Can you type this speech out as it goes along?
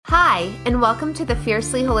Hi, and welcome to the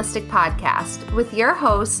Fiercely Holistic Podcast with your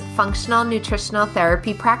hosts, functional nutritional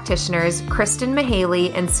therapy practitioners,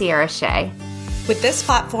 Christin and Sierra Shea. With this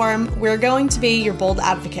platform, we're going to be your bold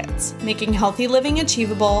advocates, making healthy living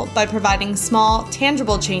achievable by providing small,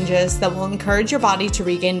 tangible changes that will encourage your body to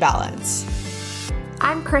regain balance.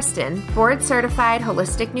 I'm Christin, board-certified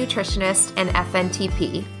holistic nutritionist and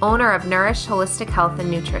FNTP, owner of Nourish Holistic Health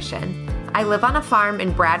and Nutrition. I live on a farm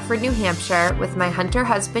in Bradford, New Hampshire with my hunter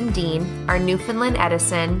husband Dean, our Newfoundland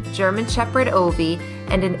Edison, German Shepherd Ovi,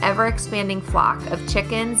 and an ever-expanding flock of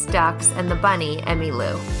chickens, ducks, and the bunny, Emmy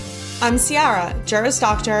Lou. I'm Sierra, Juris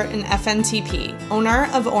Doctor and FNTP, owner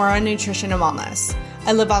of Aura Nutrition and Wellness.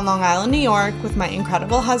 I live on Long Island, New York with my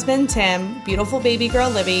incredible husband Tim, beautiful baby girl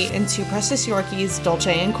Libby, and two precious Yorkies,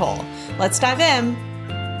 Dolce and Cole. Let's dive in.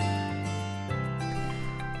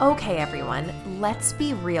 Okay, everyone, let's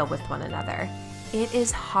be real with one another. It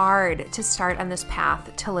is hard to start on this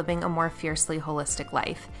path to living a more fiercely holistic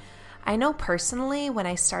life. I know personally, when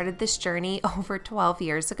I started this journey over 12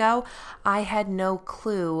 years ago, I had no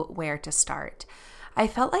clue where to start. I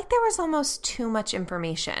felt like there was almost too much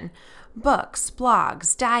information. Books,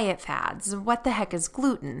 blogs, diet fads, what the heck is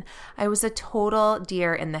gluten? I was a total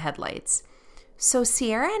deer in the headlights. So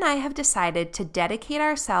Sierra and I have decided to dedicate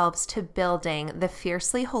ourselves to building the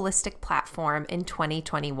Fiercely Holistic platform in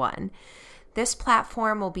 2021. This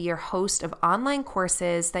platform will be your host of online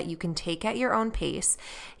courses that you can take at your own pace,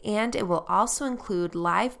 and it will also include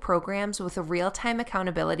live programs with a real-time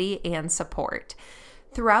accountability and support.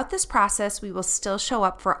 Throughout this process, we will still show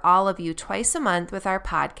up for all of you twice a month with our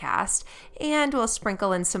podcast, and we'll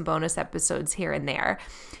sprinkle in some bonus episodes here and there.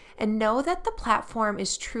 And know that the platform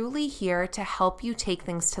is truly here to help you take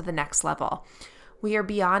things to the next level. We are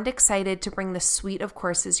beyond excited to bring the suite of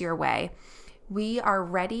courses your way. We are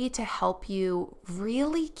ready to help you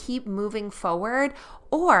really keep moving forward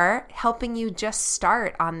or helping you just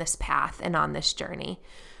start on this path and on this journey.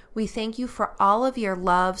 We thank you for all of your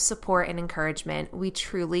love, support, and encouragement. We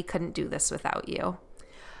truly couldn't do this without you.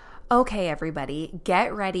 Okay, everybody,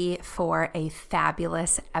 get ready for a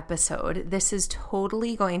fabulous episode. This is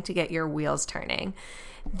totally going to get your wheels turning.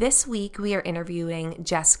 This week, we are interviewing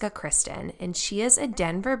Jessica Christin, and she is a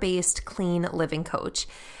Denver-based clean living coach.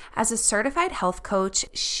 As a certified health coach,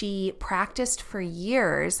 she practiced for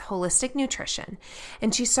years holistic nutrition,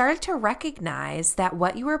 and she started to recognize that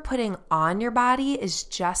what you are putting on your body is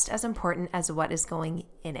just as important as what is going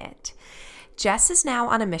in it. Jess is now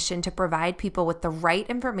on a mission to provide people with the right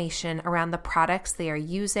information around the products they are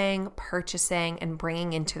using, purchasing, and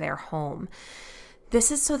bringing into their home.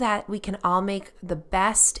 This is so that we can all make the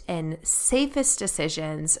best and safest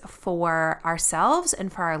decisions for ourselves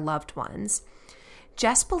and for our loved ones.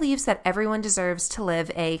 Jess believes that everyone deserves to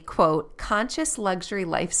live a, quote, conscious luxury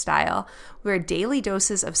lifestyle where daily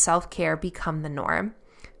doses of self-care become the norm.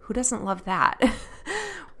 Who doesn't love that?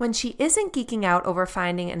 When she isn't geeking out over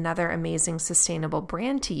finding another amazing sustainable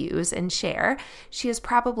brand to use and share, she is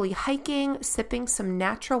probably hiking, sipping some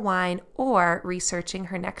natural wine, or researching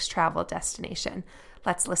her next travel destination.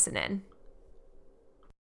 Let's listen in.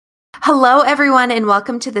 Hello, everyone, and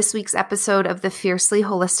welcome to this week's episode of the Fiercely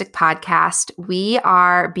Holistic Podcast. We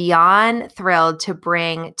are beyond thrilled to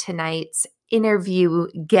bring tonight's interview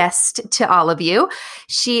guest to all of you.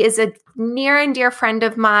 She is a near and dear friend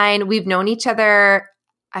of mine. We've known each other,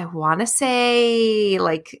 I want to say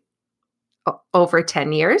over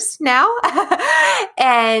 10 years now.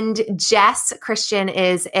 And Jess Christian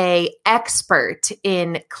is an expert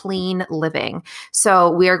in clean living. So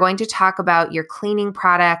we are going to talk about your cleaning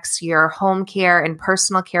products, your home care and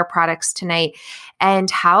personal care products tonight, and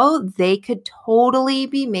how they could totally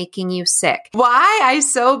be making you sick. Why I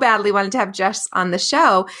so badly wanted to have Jess on the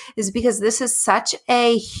show is because this is such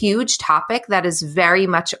a huge topic that is very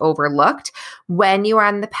much overlooked when you are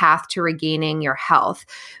on the path to regaining your health.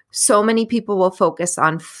 So many people will focus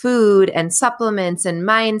on food and supplements and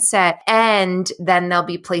mindset, and then they'll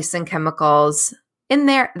be placing chemicals in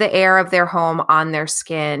the air of their home, on their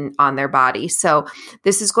skin, on their body. So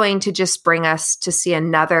this is going to just bring us to see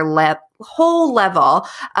another whole level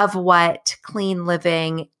of what clean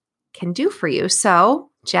living can do for you. So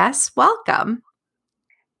Jess, welcome.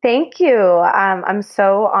 Thank you. I'm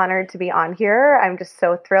so honored to be on here. I'm just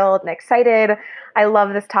so thrilled and excited. I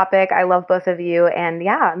love this topic. I love both of you. And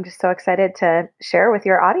yeah, I'm just so excited to share with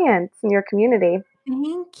your audience and your community.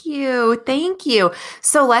 Thank you. Thank you.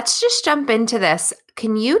 So let's just jump into this.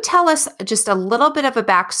 Can you tell us just a little bit of a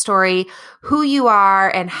backstory, who you are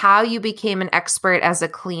and how you became an expert as a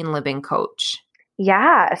clean living coach?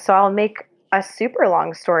 Yeah. So I'll make a super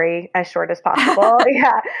long story as short as possible.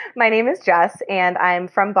 Yeah. My name is Jess and I'm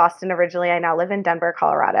from Boston originally. I now live in Denver,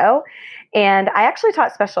 Colorado. And I actually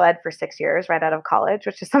taught special ed for 6 years right out of college,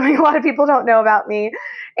 which is something a lot of people don't know about me.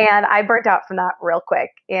 And I burnt out from that real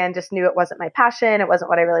quick and just knew it wasn't my passion. It wasn't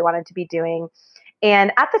what I really wanted to be doing.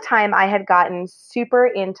 And at the time, I had gotten super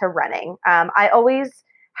into running. I always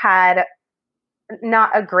had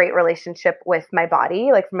not a great relationship with my body,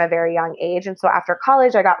 like from a very young age. And so after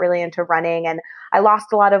college, I got really into running and I lost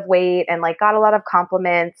a lot of weight and like got a lot of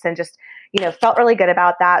compliments and just, felt really good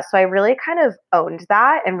about that. So I really kind of owned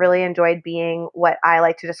that and really enjoyed being what I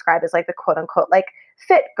like to describe as like the quote unquote, like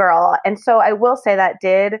fit girl. And so I will say that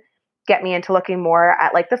did get me into looking more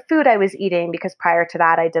at like the food I was eating, because prior to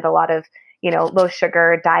that, I did a lot of, low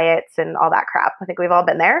sugar diets and all that crap. I think we've all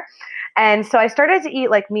been there. And so I started to eat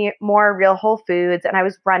like more real whole foods, and I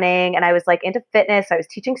was running and I was like into fitness. I was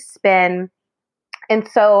teaching spin. And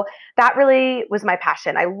so that really was my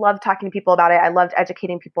passion. I loved talking to people about it. I loved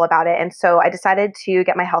educating people about it. And so I decided to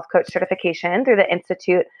get my health coach certification through the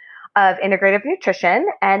Institute of Integrative Nutrition.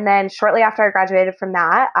 And then shortly after I graduated from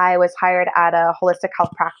that, I was hired at a holistic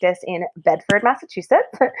health practice in Bedford,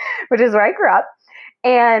 Massachusetts, which is where I grew up.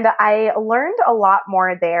 And I learned a lot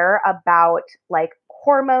more there about like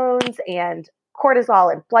hormones and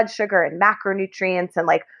cortisol and blood sugar and macronutrients and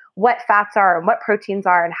like what fats are and what proteins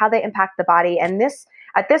are and how they impact the body. And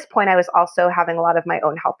at this point, I was also having a lot of my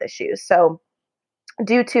own health issues. So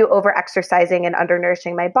due to over exercising and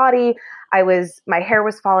undernourishing my body, my hair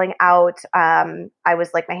was falling out. I was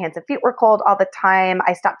like, my hands and feet were cold all the time.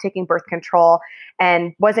 I stopped taking birth control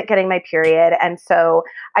and wasn't getting my period. And so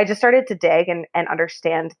I just started to dig and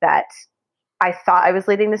understand that I thought I was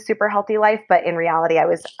leading this super healthy life, but in reality, there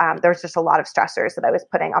was just a lot of stressors that I was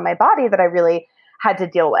putting on my body that I really had to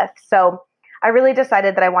deal with. So I really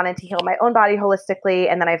decided that I wanted to heal my own body holistically.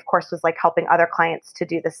 And then I, of course, was like helping other clients to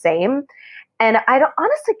do the same. And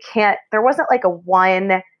honestly there wasn't like a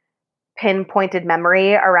one pinpointed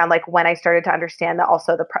memory around like when I started to understand that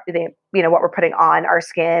also the what we're putting on our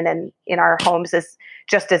skin and in our homes is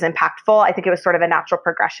just as impactful. I think it was sort of a natural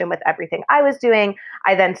progression with everything I was doing.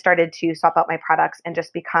 I then started to swap out my products and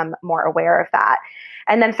just become more aware of that.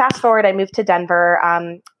 And then fast forward, I moved to Denver.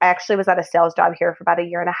 I actually was at a sales job here for about a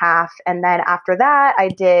year and a half. And then after that, I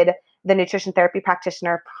did the nutrition therapy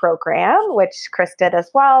practitioner program, which Chris did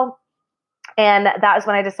as well. And that was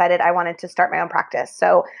when I decided I wanted to start my own practice.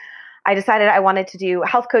 So I decided I wanted to do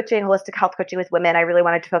health coaching, holistic health coaching with women. I really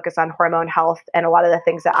wanted to focus on hormone health and a lot of the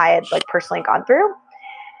things that I had like personally gone through.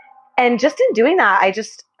 And just in doing that,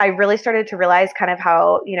 I really started to realize kind of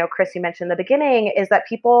how, Chris, you mentioned in the beginning, is that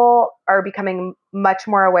people are becoming much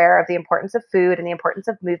more aware of the importance of food and the importance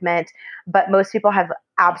of movement. But most people have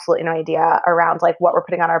absolutely no idea around like what we're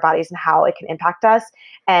putting on our bodies and how it can impact us.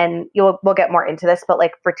 And we'll get more into this, but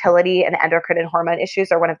like fertility and endocrine and hormone issues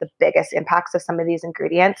are one of the biggest impacts of some of these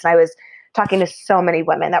ingredients. And I was talking to so many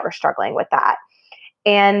women that were struggling with that.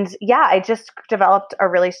 And yeah, I just developed a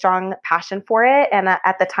really strong passion for it. And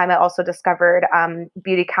at the time, I also discovered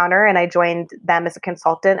Beauty Counter, and I joined them as a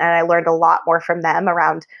consultant. And I learned a lot more from them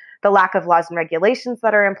around the lack of laws and regulations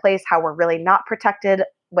that are in place, how we're really not protected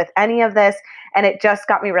with any of this. And it just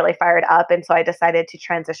got me really fired up. And so I decided to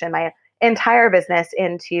transition my entire business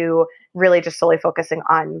into really just solely focusing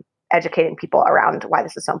on educating people around why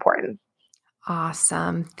this is so important.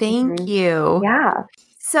 Awesome. Thank you. Yeah.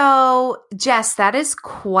 So, Jess, that is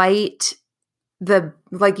quite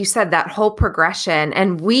like you said, that whole progression.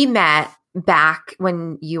 And we met back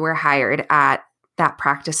when you were hired at that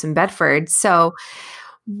practice in Bedford. So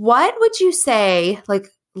what would you say, like,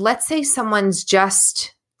 let's say someone's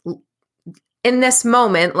just in this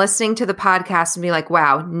moment listening to the podcast and be like,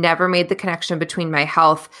 wow, never made the connection between my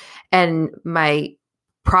health and my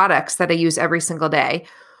products that I use every single day.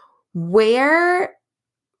 Where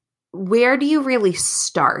do you really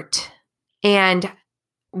start? And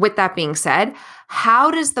with that being said, how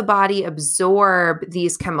does the body absorb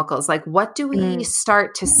these chemicals? Like, what do we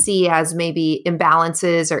start to see as maybe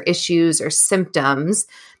imbalances or issues or symptoms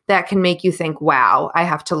that can make you think, wow, I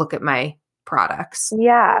have to look at my products?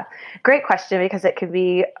 Yeah, great question, because it can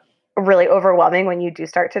be really overwhelming when you do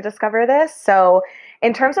start to discover this. So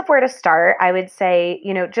in terms of where to start, I would say,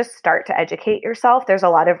 just start to educate yourself. There's a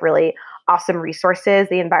lot of really awesome resources.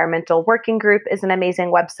 The Environmental Working Group is an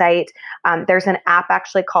amazing website. There's an app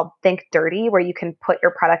actually called Think Dirty, where you can put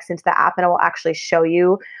your products into the app and it will actually show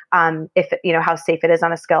you if how safe it is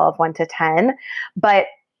on a scale of 1 to 10. But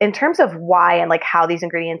in terms of why and like how these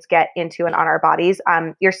ingredients get into and on our bodies,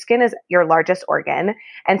 your skin is your largest organ.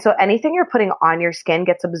 And so anything you're putting on your skin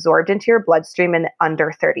gets absorbed into your bloodstream in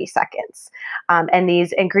under 30 seconds. And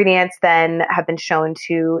these ingredients then have been shown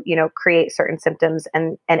to, create certain symptoms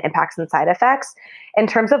and impacts and side effects. In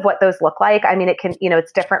terms of what those look like, I mean, it can,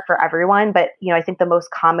 it's different for everyone, but, I think the most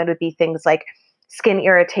common would be things like skin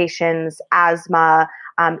irritations, asthma,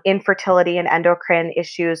 infertility and endocrine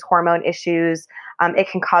issues, hormone issues. It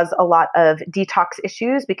can cause a lot of detox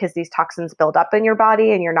issues because these toxins build up in your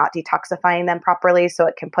body and you're not detoxifying them properly. So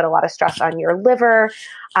it can put a lot of stress on your liver.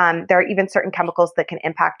 There are even certain chemicals that can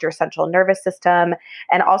impact your central nervous system,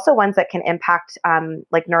 and also ones that can impact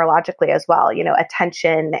like neurologically as well,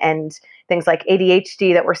 attention and things like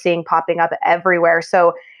ADHD that we're seeing popping up everywhere.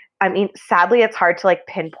 So, I mean, sadly, it's hard to like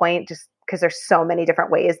pinpoint just because there's so many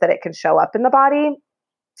different ways that it can show up in the body.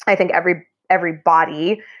 I think every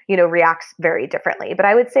body, reacts very differently. But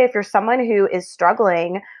I would say if you're someone who is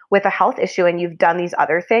struggling with a health issue and you've done these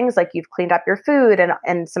other things, like you've cleaned up your food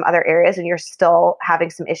and some other areas, and you're still having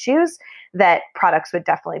some issues, that products would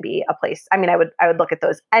definitely be a place. I mean, I would look at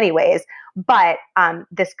those anyways, but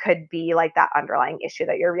this could be like that underlying issue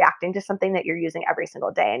that you're reacting to something that you're using every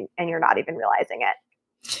single day and you're not even realizing it.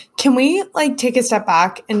 Can we like take a step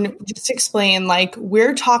back and just explain, like,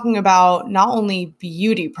 we're talking about not only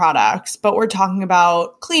beauty products, but we're talking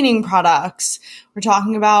about cleaning products. We're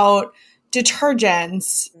talking about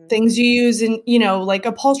detergents, things you use in, like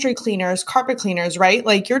upholstery cleaners, carpet cleaners, right?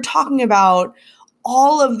 Like you're talking about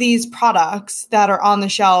all of these products that are on the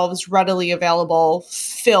shelves readily available,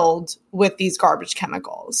 filled with these garbage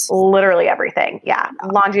chemicals. Literally everything. Yeah.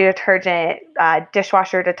 Laundry detergent,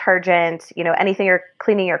 dishwasher detergent, anything you're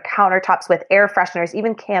cleaning your countertops with, air fresheners,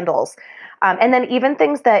 even candles. And then even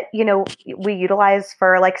things that, we utilize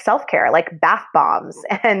for like self-care, like bath bombs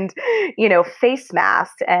and, face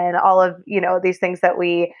masks and all of, these things that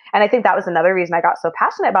and I think that was another reason I got so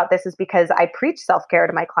passionate about this, is because I preach self-care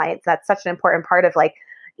to my clients. That's such an important part of like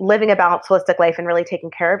living a balanced, holistic life and really taking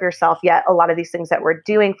care of yourself. Yet a lot of these things that we're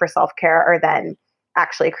doing for self-care are then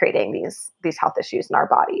actually creating these health issues in our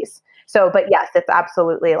bodies. So, but yes, it's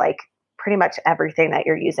absolutely like pretty much everything that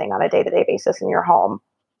you're using on a day-to-day basis in your home.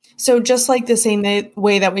 So just like the same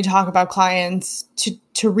way that we talk about clients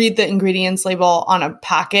to read the ingredients label on a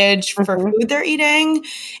package for food they're eating,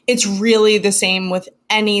 it's really the same with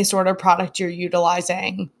any sort of product you're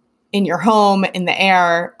utilizing in your home, in the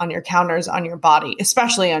air, on your counters, on your body,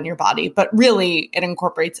 especially on your body. But really, it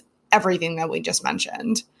incorporates everything that we just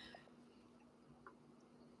mentioned.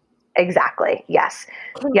 Exactly. Yes.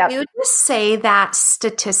 Can you just say that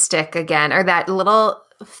statistic again, or that little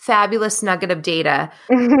fabulous nugget of data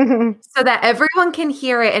so that everyone can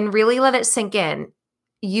hear it and really let it sink in?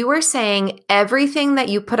 You were saying everything that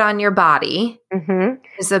you put on your body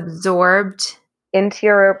is absorbed into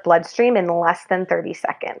your bloodstream in less than 30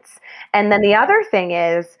 seconds. And then the other thing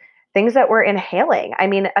is things that we're inhaling. I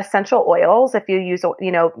mean, essential oils, if you use,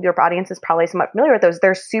 your audience is probably somewhat familiar with those,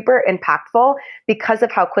 they're super impactful because of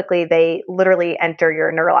how quickly they literally enter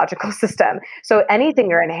your neurological system. So anything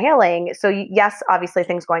you're inhaling, so yes, obviously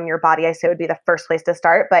things going in your body, I say would be the first place to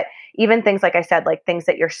start, but even things, like I said, like things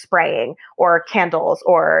that you're spraying or candles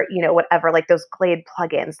or, whatever, like those Glade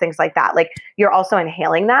plugins, things like that, like you're also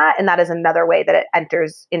inhaling that. And that is another way that it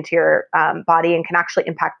enters into your body and can actually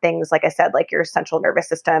impact things, like I said, like your central nervous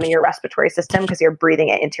system and your respiratory system, because you're breathing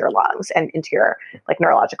it into your lungs and into your like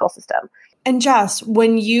neurological system. And Jess,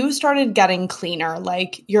 when you started getting cleaner,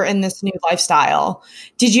 like you're in this new lifestyle,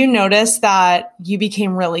 did you notice that you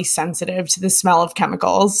became really sensitive to the smell of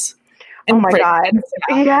chemicals? Oh my God.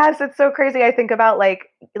 Yeah. Yes, it's so crazy. I think about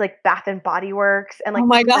like Bath and Body Works and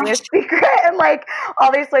like Victoria's Secret and like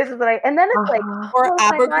all these places and then it's like or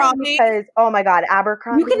Abercrombie, because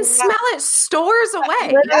Abercrombie, you can smell it stores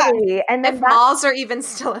away. Literally. Yeah. And then if malls are even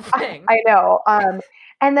still a thing. I know.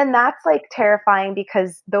 And then that's like terrifying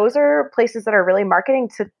because those are places that are really marketing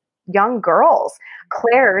to young girls.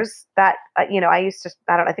 Claire's that, I think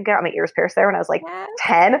I got my ears pierced there when I was like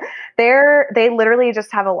 10. They literally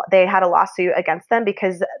just they had a lawsuit against them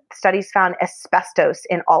because studies found asbestos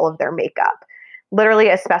in all of their makeup. Literally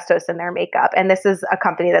asbestos in their makeup. And this is a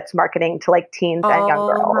company that's marketing to like teens and young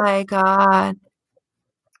girls. Oh my God.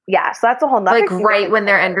 Yeah, so that's a whole nother like right when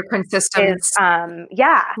their endocrine system is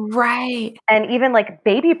right. And even like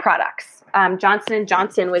baby products. Johnson &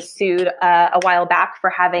 Johnson was sued a while back for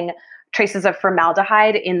having traces of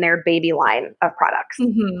formaldehyde in their baby line of products.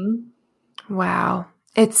 Wow.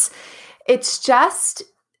 It's just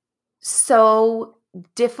so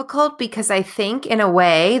difficult because I think in a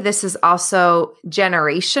way this is also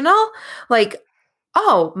generational. Like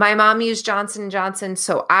oh, my mom used Johnson & Johnson,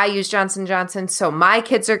 so I use Johnson & Johnson, so my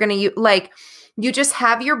kids are going to use, like, you just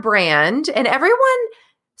have your brand, and everyone,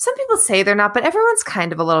 some people say they're not, but everyone's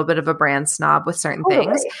kind of a little bit of a brand snob with certain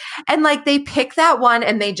things. And like, they pick that one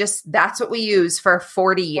and they just, that's what we use for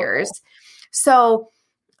 40 years. So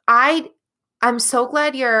I'm so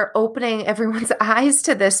glad you're opening everyone's eyes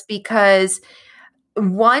to this, because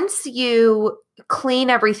once you clean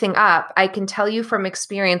everything up, I can tell you from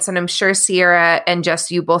experience, and I'm sure Sierra and Jess,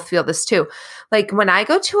 you both feel this too. Like, when I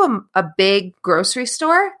go to a big grocery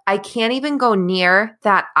store, I can't even go near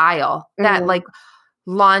that aisle, that like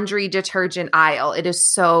laundry detergent aisle. It is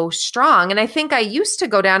so strong. And I think I used to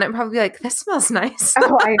go down it and probably be like, this smells nice.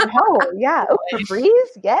 Oh, I know. Yeah. Oh, Febreze.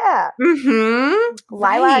 Yeah. Mm-hmm.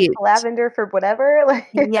 Lilac, lavender for whatever.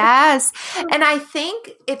 Yes. And I think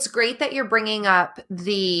it's great that you're bringing up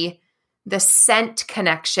the scent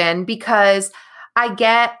connection, because I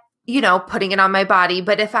get, putting it on my body.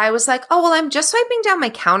 But if I was like, oh, well, I'm just wiping down my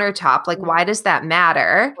countertop, like, why does that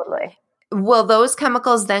matter? Totally. Will those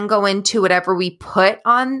chemicals then go into whatever we put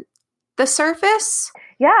on the surface?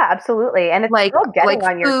 Yeah, absolutely. And it's like still getting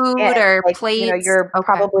on your food skin. or like, plates. You're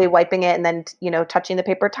probably wiping it and then, touching the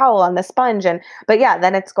paper towel on the sponge. But yeah,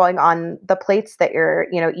 then it's going on the plates that you're,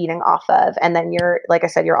 eating off of. And then you're, like I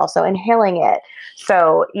said, you're also inhaling it.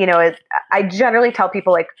 So, I generally tell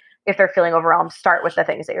people, like, if they're feeling overwhelmed, start with the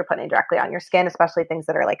things that you're putting directly on your skin, especially things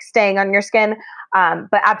that are like staying on your skin.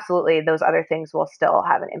 But absolutely, those other things will still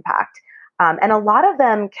have an impact. And a lot of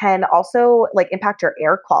them can also like impact your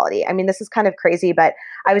air quality. I mean, this is kind of crazy, but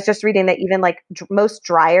I was just reading that even like most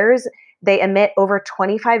dryers, they emit over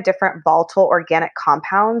 25 different volatile organic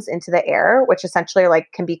compounds into the air, which essentially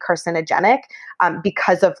like can be carcinogenic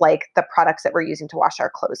because of like the products that we're using to wash our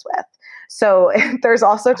clothes with. So there's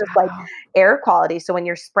also just like air quality. So when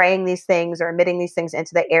you're spraying these things or emitting these things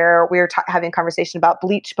into the air, we were having a conversation about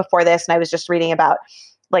bleach before this, and I was just reading about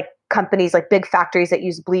like companies, like big factories that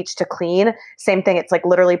use bleach to clean. Same thing. It's like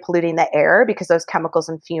literally polluting the air because those chemicals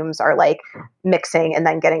and fumes are like mixing and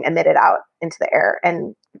then getting emitted out into the air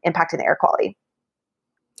and impacting the air quality.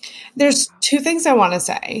 There's two things I want to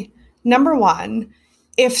say. Number one,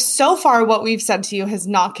 if so far what we've said to you has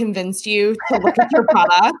not convinced you to look at your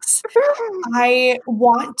products, I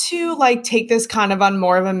want to like take this kind of on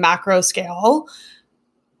more of a macro scale.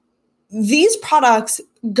 These products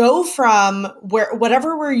go from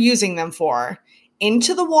whatever we're using them for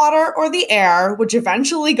into the water or the air, which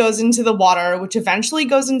eventually goes into the water, which eventually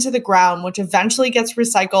goes into the ground, which eventually gets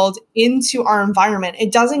recycled into our environment.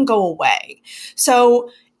 It doesn't go away.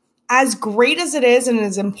 So as great as it is and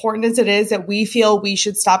as important as it is that we feel we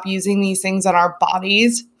should stop using these things on our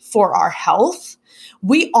bodies for our health,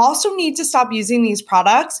 we also need to stop using these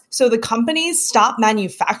products so the companies stop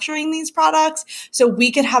manufacturing these products so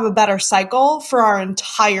we could have a better cycle for our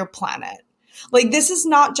entire planet. Like, this is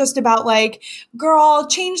not just about like, girl,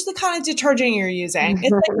 change the kind of detergent you're using.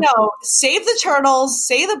 It's like, no, save the turtles,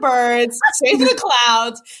 save the birds, save the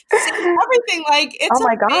clouds, save everything. Like, it's oh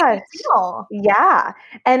my gosh. deal. Yeah.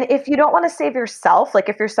 And if you don't want to save yourself, like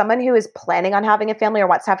if you're someone who is planning on having a family or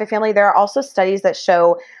wants to have a family, there are also studies that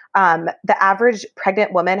show the average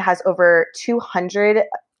pregnant woman has over 200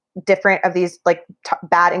 different of these like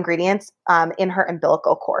bad ingredients in her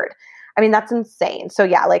umbilical cord. I mean, that's insane. So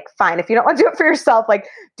yeah, like fine. If you don't want to do it for yourself, like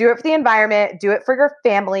do it for the environment, do it for your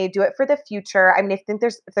family, do it for the future. I mean, I think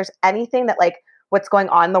if there's anything that like what's going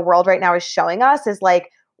on in the world right now is showing us is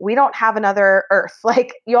like, we don't have another Earth.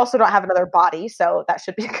 Like you also don't have another body. So that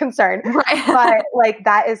should be a concern. Right. But like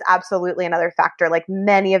that is absolutely another factor. Like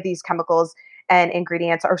many of these chemicals and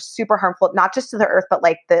ingredients are super harmful, not just to the earth, but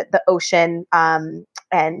like the ocean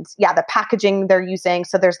and yeah, the packaging they're using.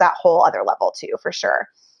 So there's that whole other level too, for sure.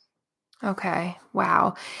 Okay.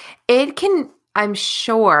 Wow. It can, I'm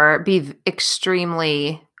sure, be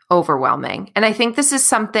extremely overwhelming. And I think this is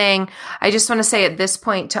something I just want to say at this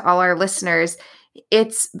point to all our listeners,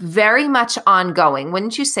 it's very much ongoing.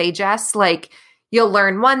 Wouldn't you say, Jess? Like you'll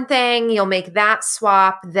learn one thing, you'll make that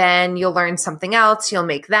swap, then you'll learn something else, you'll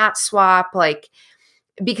make that swap. Like,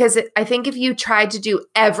 because I think if you tried to do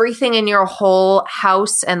everything in your whole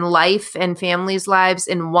house and life and family's lives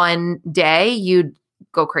in one day, you'd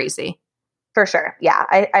go crazy. For sure. Yeah.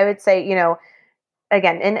 I would say,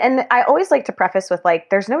 again, and I always like to preface with like,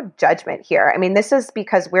 there's no judgment here. I mean, this is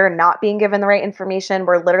because we're not being given the right information.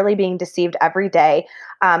 We're literally being deceived every day.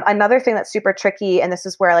 Another thing that's super tricky, and this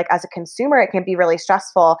is where like as a consumer, it can be really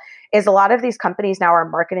stressful, is a lot of these companies now are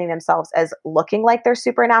marketing themselves as looking like they're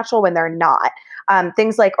supernatural when they're not.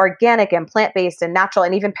 Things like organic and plant-based and natural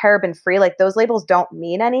and even paraben-free, like those labels don't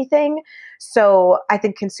mean anything. So I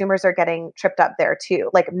think consumers are getting tripped up there too.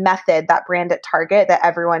 Like Method, that brand at Target that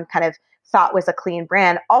everyone kind of thought was a clean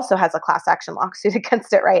brand, also has a class action lawsuit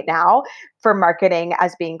against it right now for marketing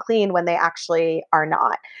as being clean when they actually are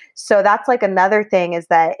not. So that's like another thing, is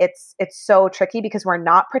that it's so tricky because we're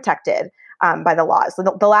not protected by the laws.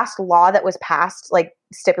 The last law that was passed, like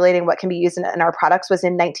stipulating what can be used in our products, was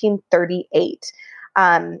in 1938.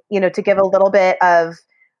 To give a little bit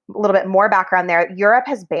more background there, Europe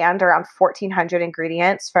has banned around 1,400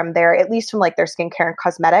 ingredients from their, at least from like their skincare and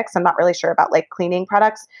cosmetics. I'm not really sure about like cleaning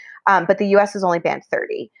products, but the US has only banned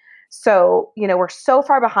 30. So, we're so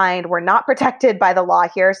far behind. We're not protected by the law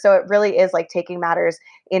here. So it really is like taking matters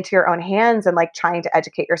into your own hands and like trying to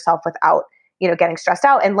educate yourself without, getting stressed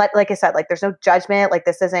out. And like I said, like there's no judgment. Like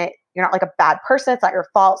you're not like a bad person. It's not your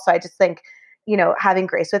fault. So I just think, having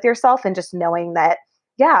grace with yourself and just knowing that,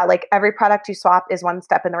 yeah, like every product you swap is one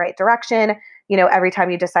step in the right direction. Every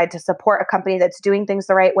time you decide to support a company that's doing things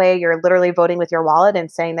the right way, you're literally voting with your wallet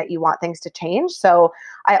and saying that you want things to change. So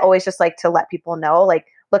I always just like to let people know, like,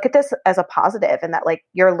 look at this as a positive, and that like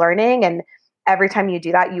you're learning, and every time you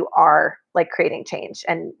do that, you are like creating change,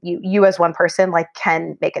 and you as one person like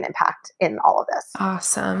can make an impact in all of this.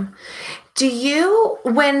 Awesome.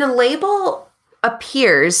 When the label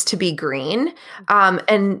appears to be green,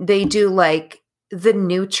 and they do like the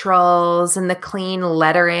neutrals and the clean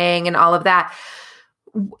lettering and all of that.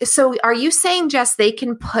 So are you saying, Jess, they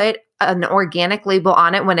can put an organic label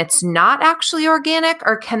on it when it's not actually organic,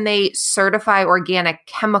 or can they certify organic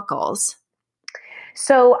chemicals?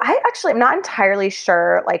 So I actually am not entirely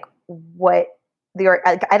sure like what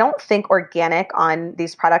I don't think organic on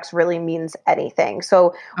these products really means anything.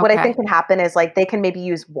 So what I think can happen is like they can maybe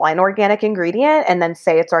use one organic ingredient and then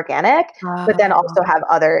say it's organic, but then also have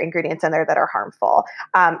other ingredients in there that are harmful.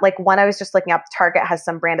 Like one I was just looking up, Target has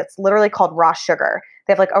some brand, it's literally called Raw Sugar.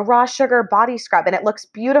 They have like a raw sugar body scrub and it looks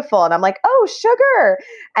beautiful. And I'm like, oh, sugar.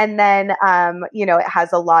 And then, it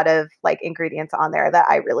has a lot of like ingredients on there that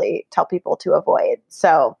I really tell people to avoid.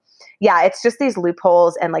 So yeah, it's just these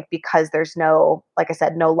loopholes. And like, because there's no, like I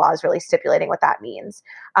said, no laws really stipulating what that means.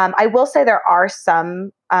 I will say there are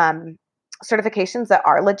some certifications that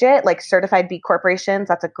are legit, like certified B corporations.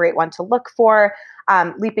 That's a great one to look for.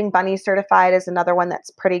 Leaping Bunny certified is another one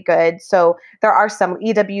that's pretty good. So there are some.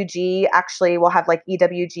 EWG actually will have like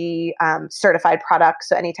EWG certified products.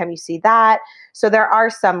 So anytime you see that, so there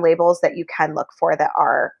are some labels that you can look for that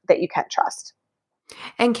you can trust.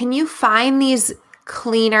 And can you find these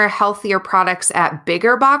cleaner, healthier products at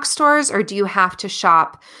bigger box stores, or do you have to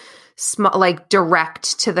shop like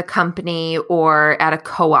direct to the company or at a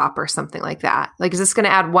co-op or something like that? Like, is this going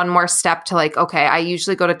to add one more step to like, okay, I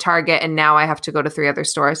usually go to Target and now I have to go to 3 other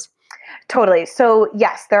stores? Totally. So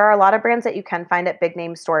yes, there are a lot of brands that you can find at big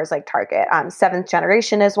name stores like Target. Seventh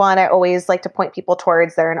Generation is one I always like to point people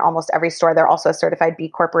towards. They're in almost every store. They're also a certified B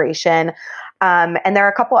corporation. And there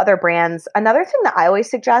are a couple other brands. Another thing that I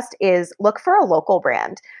always suggest is look for a local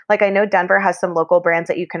brand. Like I know Denver has some local brands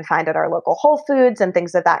that you can find at our local Whole Foods and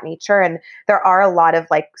things of that nature. And there are a lot of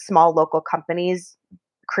like small local companies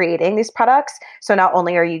creating these products. So not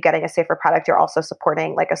only are you getting a safer product, you're also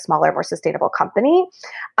supporting like a smaller, more sustainable company.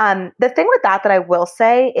 The thing with that I will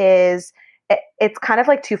say is it's kind of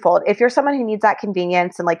like twofold. If you're someone who needs that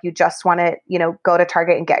convenience and like you just want to, go to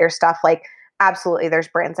Target and get your stuff, like absolutely there's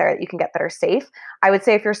brands there that you can get that are safe. I would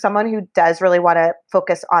say if you're someone who does really want to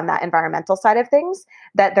focus on that environmental side of things,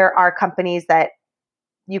 that there are companies that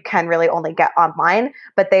you can really only get online,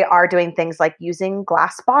 but they are doing things like using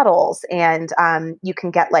glass bottles, and you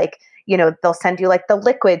can get like, they'll send you like the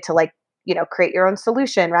liquid to like, create your own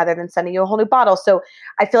solution rather than sending you a whole new bottle. So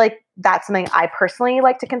I feel like that's something I personally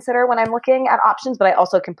like to consider when I'm looking at options, but I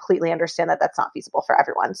also completely understand that that's not feasible for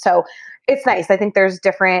everyone. So it's nice. I think there's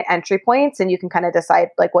different entry points and you can kind of decide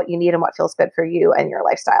like what you need and what feels good for you and your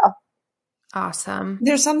lifestyle. Awesome.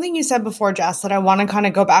 There's something you said before, Jess, that I want to kind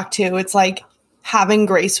of go back to. It's like having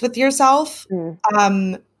grace with yourself.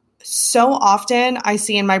 So often I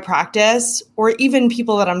see in my practice, or even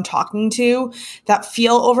people that I'm talking to, that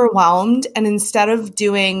feel overwhelmed, and instead of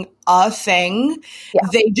doing a thing,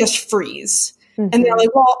 they just freeze. And they're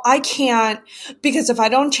like, well, I can't, because if I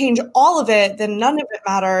don't change all of it, then none of it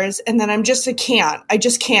matters. And then I just can't.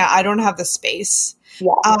 I don't have the space.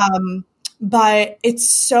 but it's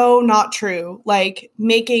so not true. Like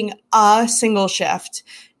making a single shift,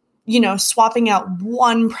 swapping out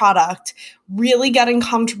one product, really getting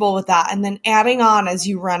comfortable with that, and then adding on as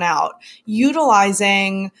you run out,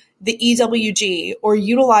 utilizing the EWG or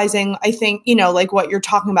utilizing, I think, like what you're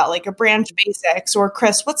talking about, like a Branch Basics, or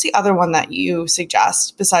Chris, what's the other one that you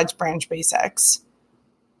suggest besides Branch Basics?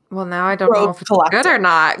 Well, now I don't know if it's good or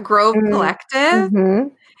not. Grove Collective. Mm-hmm.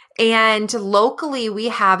 And locally, we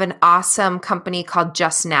have an awesome company called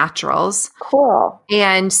Just Naturals. Cool.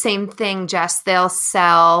 And same thing, Jess, they'll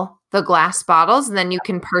sell the glass bottles and then you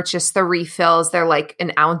can purchase the refills. They're like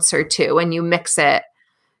an ounce or two and you mix it.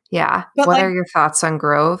 Yeah. But what are your thoughts on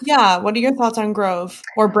Grove? Yeah. What are your thoughts on Grove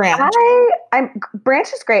or Branch? Branch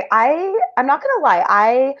is great. I'm not going to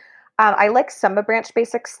lie. I like some of Branch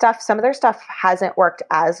Basic stuff. Some of their stuff hasn't worked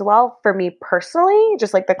as well for me personally,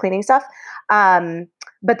 just like the cleaning stuff.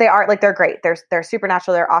 But they're great. They're super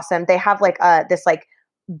natural. They're awesome. They have like this like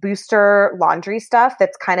booster laundry stuff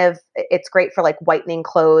that's it's great for like whitening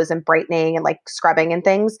clothes and brightening and like scrubbing and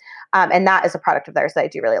things. And that is a product of theirs that I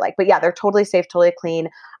do really like. But yeah, they're totally safe, totally clean.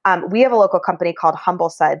 We have a local company called Humble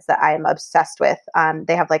Suds that I am obsessed with.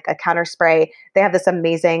 They have like a counter spray. They have this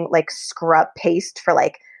amazing like scrub paste for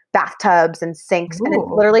like bathtubs and sinks. Ooh. And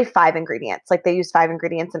it's literally 5 ingredients. Like they use 5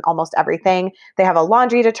 ingredients in almost everything. They have a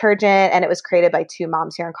laundry detergent, and it was created by 2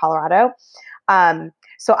 moms here in Colorado.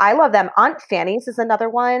 So I love them. Aunt Fanny's is another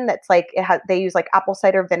one that's like, they use like apple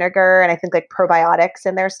cider vinegar and I think like probiotics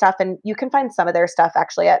in their stuff. And you can find some of their stuff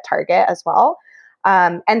actually at Target as well.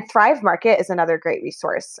 And Thrive Market is another great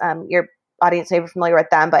resource. Your audience may be familiar with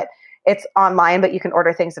them, but it's online, but you can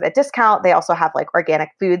order things at a discount. They also have like organic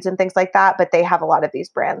foods and things like that, but they have a lot of these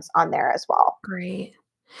brands on there as well. Great.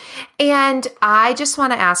 And I just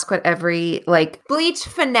want to ask what every like bleach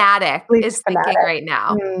fanatic is thinking right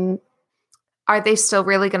now. Mm. Are they still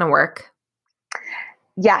really going to work?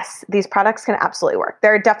 Yes, these products can absolutely work.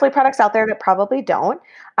 There are definitely products out there that probably don't.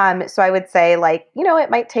 So I would say like, it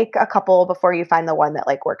might take a couple before you find the one that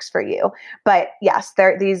like works for you. But yes,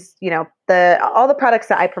 these, all the products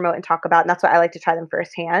that I promote and talk about, and that's why I like to try them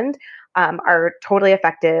firsthand, are totally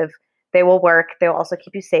effective. They will work. They will also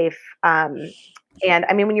keep you safe. And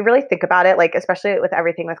I mean, when you really think about it, like, especially with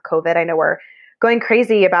everything with COVID, I know we're going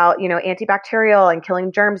crazy about, antibacterial and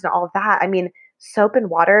killing germs and all of that. I mean, soap and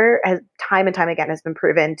water has time and time again has been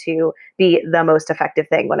proven to be the most effective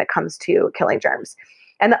thing when it comes to killing germs.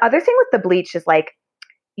 And the other thing with the bleach is like,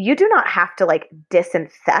 you do not have to like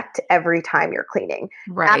disinfect every time you're cleaning.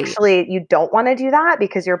 Right. Actually, you don't want to do that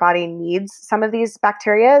because your body needs some of these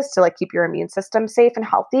bacteria to like keep your immune system safe and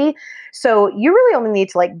healthy. So you really only need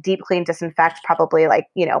to like deep clean, disinfect probably like,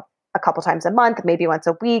 a couple times a month, maybe once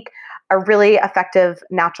a week. A really effective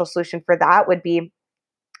natural solution for that would be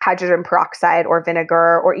hydrogen peroxide or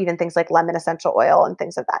vinegar, or even things like lemon essential oil and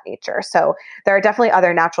things of that nature. So there are definitely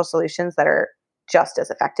other natural solutions that are just as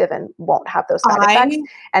effective and won't have those side effects.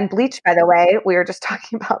 And bleach, by the way, we were just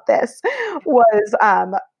talking about this,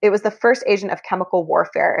 it was the first agent of chemical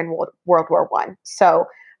warfare in World War I. So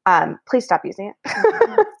please stop using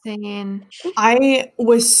it. I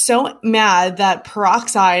was so mad that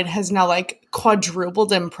peroxide has now like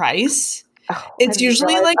quadrupled in price. Oh, it's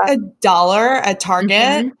usually like $1 at Target.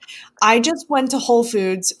 Mm-hmm. I just went to Whole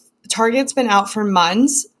Foods. Target's been out for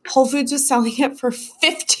months. Whole Foods was selling it for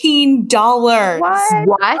 $15. What?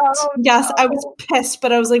 Oh, yes, no. I was pissed,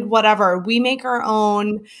 but I was like, whatever. We make our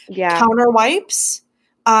own counter wipes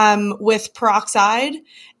with peroxide,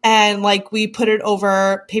 and like we put it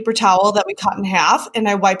over paper towel that we cut in half, and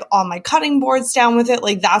I wipe all my cutting boards down with it.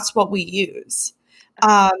 Like that's what we use.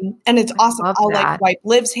 And it's awesome. I'll like wipe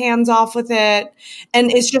Liv's hands off with it.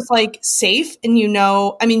 And it's just like safe. And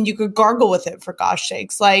I mean, you could gargle with it for gosh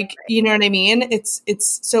sakes. Like, you know what I mean? It's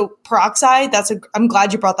so peroxide. I'm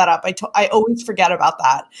glad you brought that up. I always forget about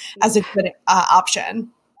that as a good option.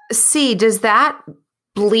 See, does that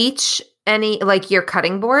bleach any, like your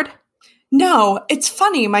cutting board? No, it's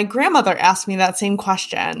funny. My grandmother asked me that same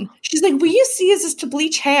question. She's like, "Will you use this to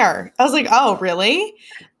bleach hair?" I was like, "Oh, really?"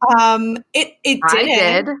 It did. I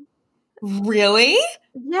did. Really?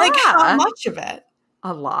 Yeah. Like how much of it?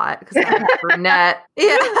 A lot, because I'm brunette.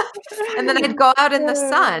 Yeah. And then I'd go out in the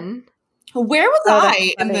sun. Where was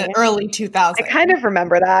I in the early 2000s? I kind of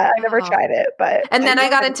remember that. I never tried it, but and then I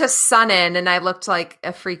got into Sun-In, and I looked like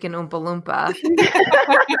a freaking Oompa Loompa.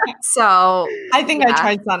 So I think I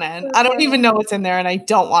tried Sun-In. I don't even know what's in there, and I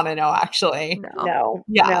don't want to know actually. No.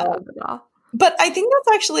 Yeah. No. But I think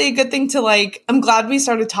that's actually a good thing to like. I'm glad we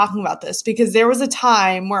started talking about this because there was a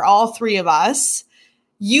time where all three of us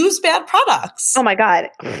used bad products. Oh my God.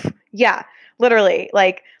 Yeah. Literally,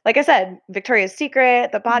 like like I said, Victoria's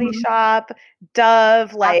Secret, The Body Shop,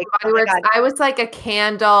 Dove, like, Body Works. I was like a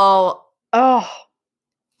candle. Oh,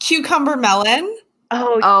 cucumber melon.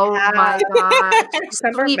 Oh yeah. My gosh.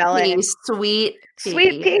 Cucumber melon. Sweet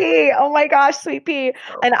pea. Oh my gosh, sweet pea.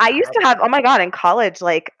 And I used to have, oh my God, in college,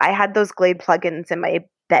 like I had those Glade plugins in my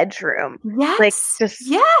bedroom. Yes. Like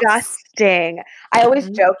disgusting. Yes. I always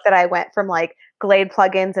joke that I went from like Glade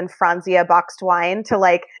plugins and Franzia boxed wine to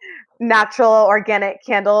like natural organic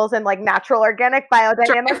candles and like natural organic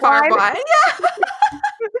biodynamic wine. Yeah.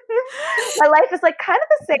 My life is like kind of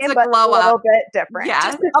the same, but a little bit different. Yeah.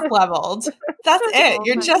 Just up-leveled. That's it.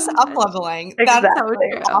 You're just up-leveling. Exactly.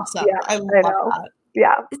 That's so awesome. Yeah, I love that.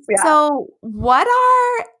 Yeah. So what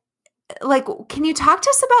can you talk to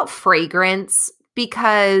us about fragrance?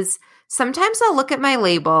 Because sometimes I'll look at my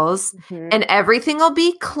labels and everything will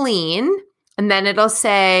be clean. And then it'll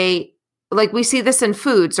say, like we see this in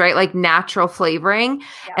foods, right? Like natural flavoring.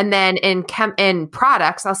 Yeah. And then in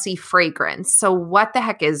products, I'll see fragrance. So what the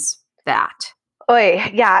heck is that?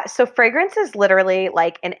 Yeah. So fragrance is literally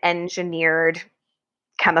like an engineered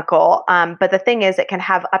chemical. But the thing is, it can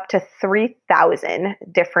have up to 3,000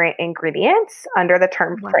 different ingredients under the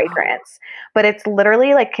term fragrance. But it's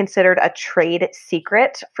literally like considered a trade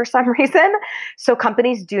secret for some reason. So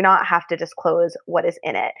companies do not have to disclose what is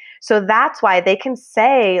in it. So that's why they can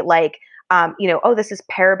say like, oh, this is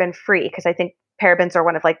paraben free, because I think parabens are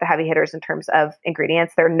one of like the heavy hitters in terms of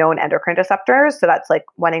ingredients. They're known endocrine disruptors. So that's like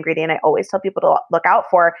one ingredient I always tell people to look out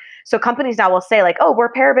for. So companies now will say like, oh,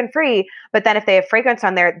 we're paraben free. But then if they have fragrance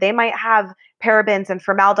on there, they might have parabens and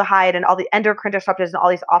formaldehyde and all the endocrine disruptors and all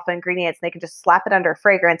these awful ingredients. And they can just slap it under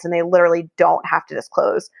fragrance and they literally don't have to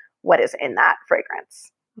disclose what is in that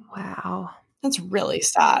fragrance. Wow. That's really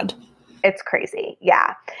sad. It's crazy.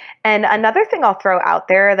 Yeah. And another thing I'll throw out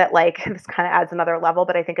there that like this kind of adds another level,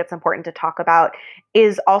 but I think it's important to talk about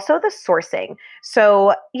is also the sourcing.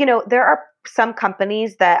 So, there are some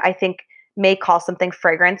companies that I think may call something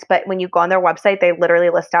fragrance, but when you go on their website, they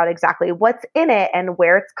literally list out exactly what's in it and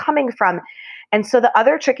where it's coming from. And so the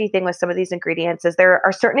other tricky thing with some of these ingredients is there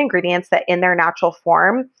are certain ingredients that in their natural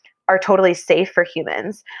form are totally safe for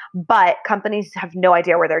humans, but companies have no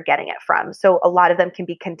idea where they're getting it from. So a lot of them can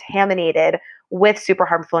be contaminated with super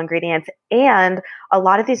harmful ingredients. And a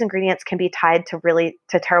lot of these ingredients can be tied to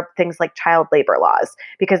terrible things like child labor laws,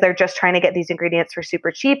 because they're just trying to get these ingredients for super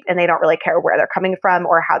cheap and they don't really care where they're coming from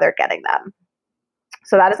or how they're getting them.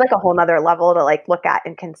 So that is like a whole nother level to like look at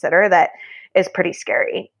and consider that is pretty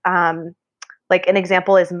scary. Like an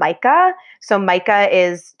example is mica. So mica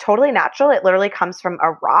is totally natural. It literally comes from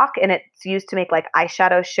a rock and it's used to make like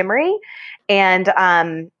eyeshadow shimmery. And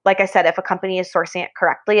like I said, if a company is sourcing it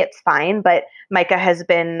correctly, it's fine. But mica has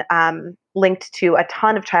been linked to a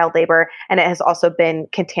ton of child labor, and it has also been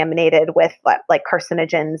contaminated with like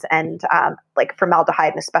carcinogens and like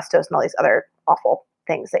formaldehyde and asbestos and all these other awful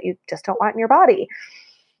things that you just don't want in your body.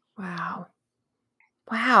 Wow.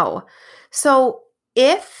 So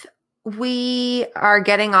if we are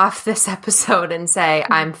getting off this episode and say,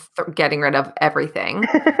 I'm getting rid of everything.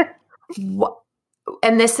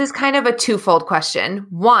 And this is kind of a twofold question.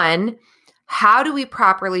 One, how do we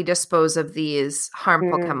properly dispose of these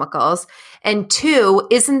harmful chemicals? And two,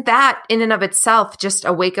 isn't that in and of itself just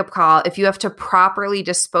a wake-up call? If you have to properly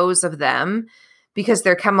dispose of them because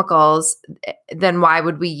they're chemicals, then why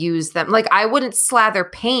would we use them? Like I wouldn't slather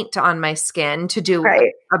paint on my skin to do a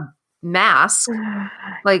mask,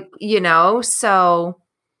 so.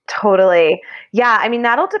 Totally. Yeah. I mean,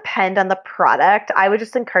 that'll depend on the product. I would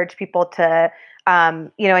just encourage people to,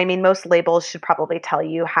 most labels should probably tell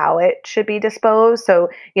you how it should be disposed. So,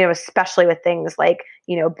 especially with things like,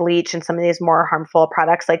 bleach and some of these more harmful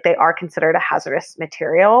products, like they are considered a hazardous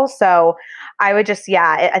material. So I would just,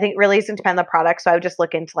 I think really it's going to depend on the product. So I would just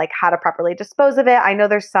look into like how to properly dispose of it. I know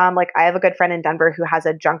there's some, like I have a good friend in Denver who has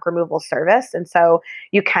a junk removal service. And so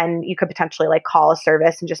you could potentially like call a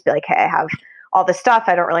service and just be like, hey, I have all this stuff.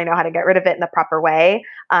 I don't really know how to get rid of it in the proper way.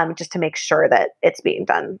 Just to make sure that it's being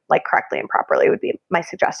done like correctly and properly would be my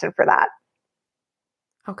suggestion for that.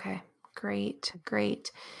 Okay, great.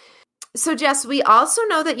 So Jess, we also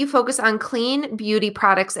know that you focus on clean beauty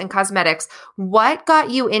products and cosmetics. What got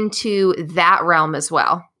you into that realm as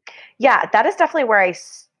well? Yeah, that is definitely where I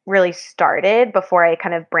really started before I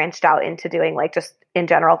kind of branched out into doing like just in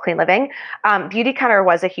general, clean living. Beauty Counter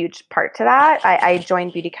was a huge part to that. I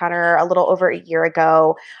joined Beauty Counter a little over a year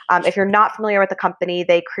ago. If you're not familiar with the company,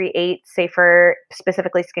 they create safer,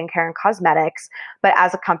 specifically skincare and cosmetics. But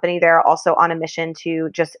as a company, they're also on a mission to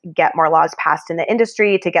just get more laws passed in the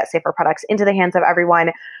industry to get safer products into the hands of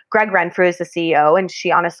everyone. Greg Renfrew is the CEO, and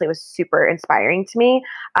she honestly was super inspiring to me.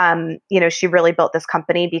 She really built this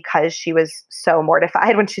company because she was so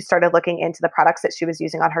mortified when she started looking into the products that she was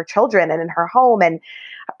using on her children and in her home. And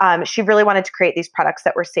she really wanted to create these products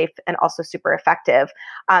that were safe and also super effective.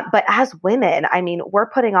 But as women, I mean, we're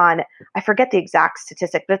putting on, I forget the exact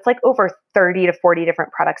statistic, but it's like over 30 to 40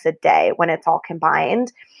 different products a day when it's all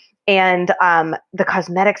combined. And the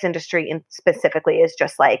cosmetics industry specifically is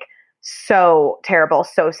just like so terrible,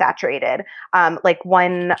 so saturated. Like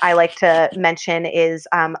one I like to mention is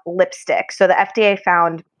lipstick. So the FDA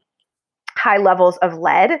found high levels of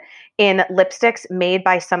lead in lipsticks made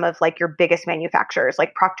by some of like your biggest manufacturers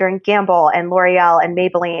like Procter & Gamble and L'Oreal and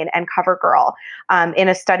Maybelline and CoverGirl. In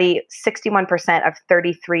a study, 61% of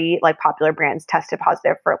 33 like popular brands tested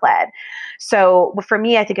positive for lead. So for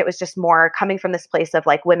me, I think it was just more coming from this place of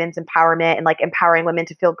like women's empowerment and like empowering women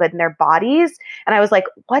to feel good in their bodies. And I was like,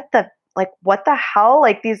 what the hell?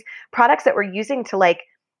 Like these products that we're using to like,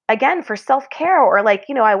 again, for self-care or like,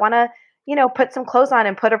 I want to, put some clothes on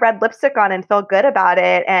and put a red lipstick on and feel good about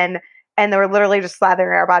it. And they're literally just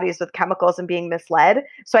slathering our bodies with chemicals and being misled.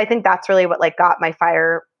 So I think that's really what like got my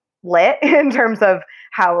fire lit in terms of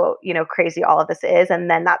how, crazy all of this is. And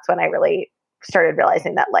then that's when I really started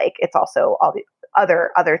realizing that like, it's also all the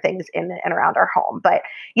other things in and around our home. But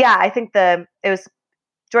yeah, I think it was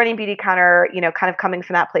joining Beauty Counter, kind of coming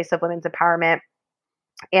from that place of women's empowerment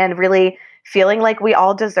and really feeling like we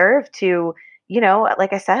all deserve to,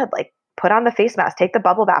 like I said, like put on the face mask, take the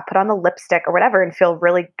bubble bath, put on the lipstick or whatever, and feel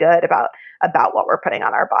really good about what we're putting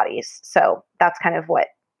on our bodies. So that's kind of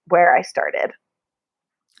where I started.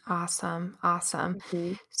 Awesome.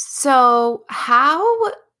 Mm-hmm. So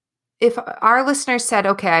if our listeners said,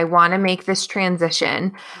 okay, I want to make this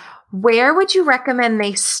transition, where would you recommend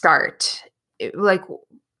they start? Like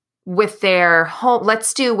with their home,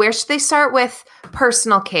 where should they start with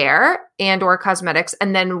personal care and or cosmetics?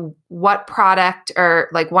 And then what product or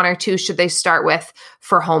like one or two should they start with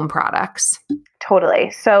for home products?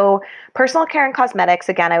 Totally. So personal care and cosmetics,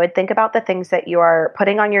 again, I would think about the things that you are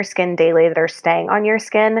putting on your skin daily that are staying on your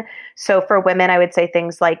skin. So for women, I would say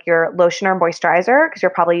things like your lotion or moisturizer, because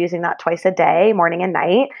you're probably using that twice a day, morning and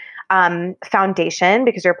night. Foundation,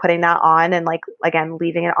 because you're putting that on and like, again,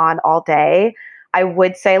 leaving it on all day. I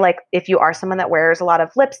would say like if you are someone that wears a lot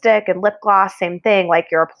of lipstick and lip gloss, same thing, like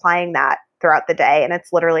you're applying that throughout the day and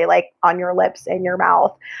it's literally like on your lips and your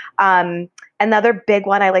mouth. Another big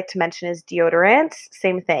one I like to mention is deodorant.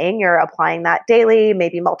 Same thing. You're applying that daily,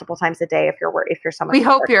 maybe multiple times a day if you're someone. We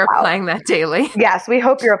hope you're applying that daily. Yes, we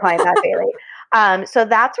hope you're applying that daily. So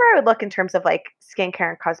that's where I would look in terms of like skincare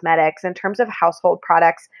and cosmetics. In terms of household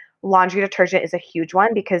products, laundry detergent is a huge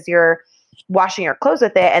one because you're washing your clothes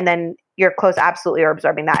with it and then your clothes absolutely are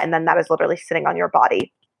absorbing that. And then that is literally sitting on your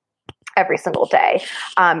body every single day.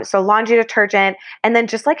 So laundry detergent, and then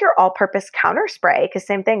just like your all-purpose counter spray, because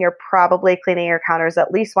same thing, you're probably cleaning your counters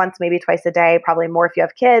at least once, maybe twice a day, probably more if you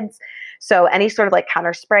have kids. So any sort of like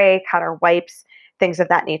counter spray, counter wipes, things of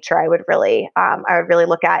that nature, I would really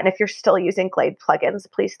look at. And if you're still using Glade plugins,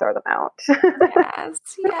 please throw them out. Yes.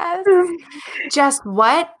 Jess,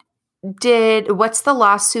 what's the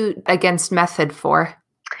lawsuit against Method for?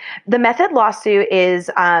 The Method lawsuit is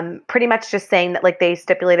pretty much just saying that like they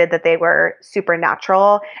stipulated that they were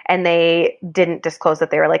supernatural and they didn't disclose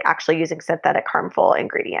that they were like actually using synthetic harmful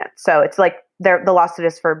ingredients. So it's like the lawsuit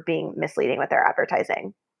is for being misleading with their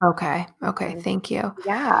advertising. Okay. Thank you.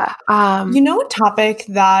 Yeah. A topic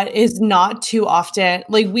that is not too often,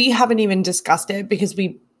 like we haven't even discussed it because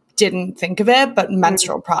we didn't think of it, but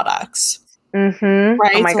menstrual products. Mm-hmm.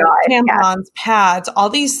 Right. Oh my so God. Tampons, pads, all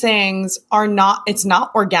these things it's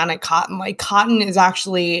not organic cotton. Like cotton is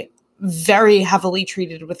actually very heavily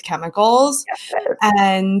treated with chemicals. Yes,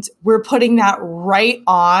 and we're putting that right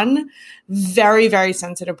on very, very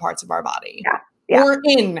sensitive parts of our body. Yeah. Or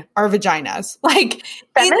in our vaginas. Like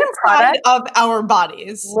feminine inside of our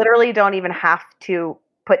bodies. Literally don't even have to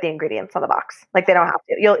put the ingredients on the box. Like they don't have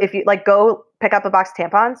to. If you like go pick up a box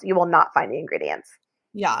of tampons, you will not find the ingredients.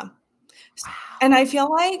 Yeah. And I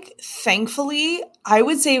feel like, thankfully, I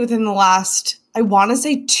would say within the last, I want to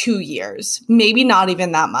say 2 years, maybe not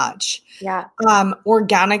even that much. Yeah.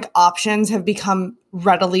 Organic options have become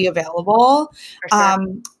readily available. For sure.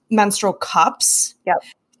 Menstrual cups. Yep.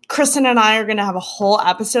 Kristen and I are going to have a whole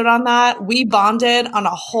episode on that. We bonded on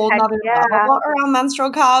a whole nother level around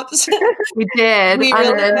menstrual cups. We did. We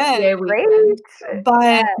really did. Great.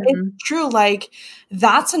 But it's true. Like,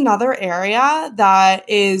 that's another area that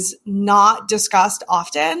is not discussed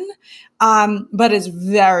often, but is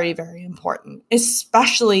very, very important,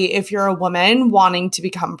 especially if you're a woman wanting to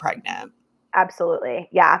become pregnant. Absolutely.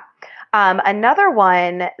 Yeah. Another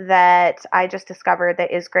one that I just discovered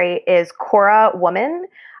that is great is Cora Woman.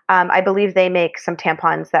 I believe they make some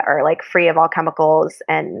tampons that are like free of all chemicals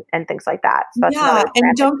and things like that. So that's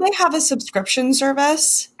and don't they have a subscription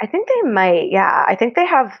service? I think they might. Yeah, I think they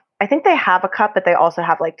have a cup, but they also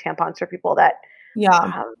have like tampons for people that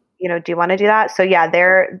do want to do that. So yeah,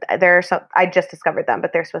 they're so I just discovered them,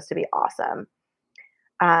 but they're supposed to be awesome.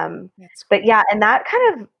 But yeah, and that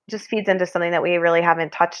kind of just feeds into something that we really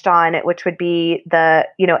haven't touched on, which would be the,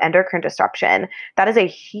 endocrine disruption. That is a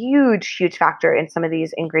huge, huge factor in some of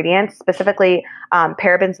these ingredients, specifically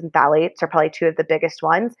parabens and phthalates are probably two of the biggest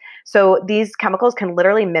ones. So these chemicals can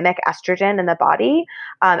literally mimic estrogen in the body.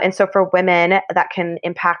 And so for women, that can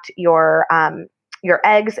impact your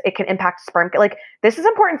eggs. It can impact sperm. Like, this is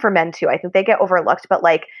important for men too. I think they get overlooked, but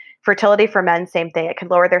like, fertility for men, same thing. It can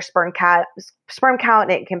lower their sperm count,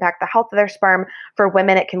 and it can impact the health of their sperm. For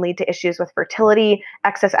women, it can lead to issues with fertility.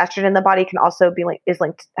 Excess estrogen in the body can also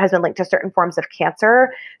has been linked to certain forms of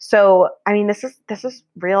cancer. So, I mean, this is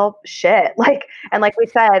real shit. Like, and like we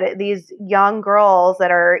said, these young girls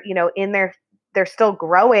that are, they're still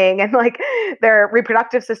growing and like their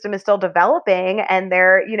reproductive system is still developing, and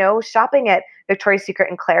they're, shopping at Victoria's Secret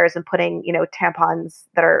and Claire's and putting, tampons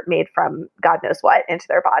that are made from God knows what into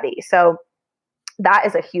their body. So that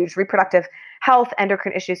is a huge reproductive health,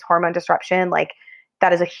 endocrine issues, hormone disruption. Like,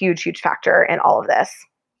 that is a huge, huge factor in all of this.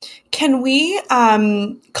 Can we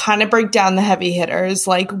kind of break down the heavy hitters?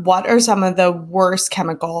 Like, what are some of the worst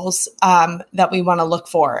chemicals that we want to look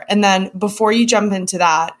for? And then before you jump into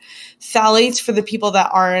that, phthalates, for the people that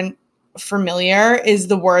aren't familiar, is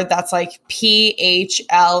the word that's like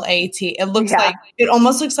PHLAT. It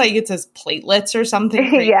almost looks like it says platelets or something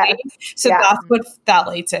crazy. That's what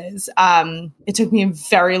phthalates is. It took me a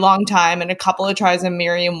very long time and a couple of tries in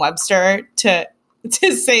Merriam-Webster to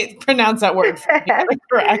pronounce that word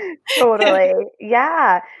correct. Totally.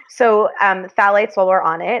 Yeah. So phthalates, while we're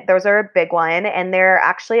on it, those are a big one, and they're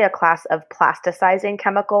actually a class of plasticizing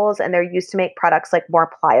chemicals, and they're used to make products like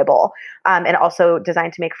more pliable, and also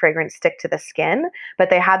designed to make fragrance stick to the skin. But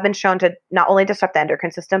they have been shown to not only disrupt the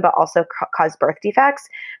endocrine system, but also cause birth defects.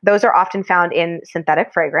 Those are often found in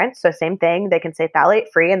synthetic fragrance. So same thing, they can say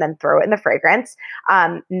phthalate free and then throw it in the fragrance.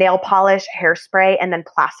 Nail polish, hairspray, and then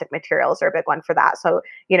plastic materials are a big one for that. So,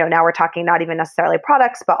 now we're talking not even necessarily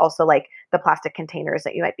products, but also like the plastic containers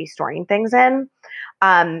that you might be storing things in.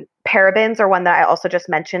 Parabens are one that I also just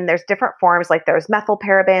mentioned. There's different forms, like there's methyl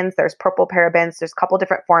parabens, there's propyl parabens, there's a couple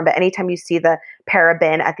different forms, but anytime you see the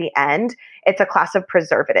paraben at the end, it's a class of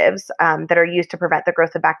preservatives that are used to prevent the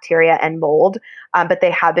growth of bacteria and mold, but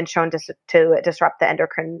they have been shown to disrupt the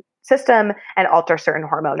endocrine system and alter certain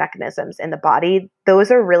hormone mechanisms in the body.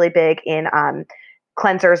 Those are really big in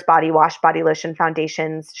cleansers, body wash, body lotion,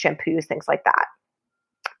 foundations, shampoos, things like that.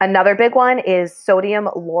 Another big one is sodium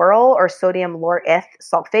lauryl or sodium laureth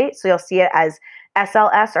sulfate. So you'll see it as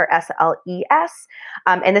SLS or SLES.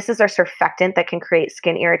 And this is a surfactant that can create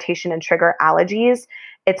skin irritation and trigger allergies.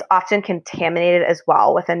 It's often contaminated as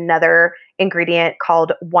well with another ingredient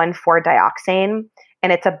called 1,4-dioxane.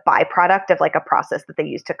 And it's a byproduct of like a process that they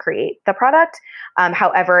use to create the product.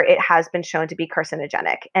 However, it has been shown to be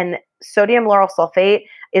carcinogenic. And sodium lauryl sulfate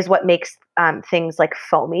is what makes things like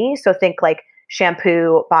foamy. So think like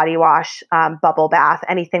shampoo, body wash, bubble bath,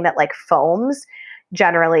 anything that like foams.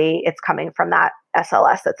 Generally, it's coming from that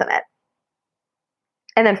SLS that's in it.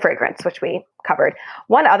 And then fragrance, which we covered.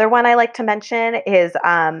 One other one I like to mention is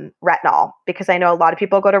retinol, because I know a lot of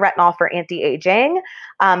people go to retinol for anti-aging,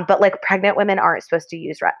 but like pregnant women aren't supposed to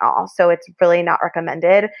use retinol. So it's really not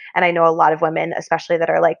recommended. And I know a lot of women, especially that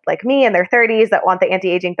are like me in their 30s that want the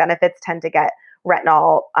anti-aging benefits, tend to get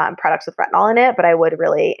retinol products with retinol in it. But I would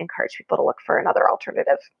really encourage people to look for another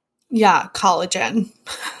alternative. Yeah, collagen.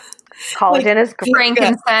 Collagen is great.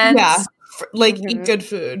 Frankincense. Yeah, eat good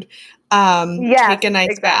food. Take a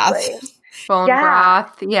nice bath. Bone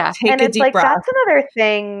broth. Yeah. Take and a it's deep like, breath. that's another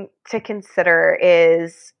thing to consider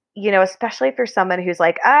is, especially for someone who's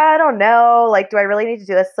like, I don't know, like, do I really need to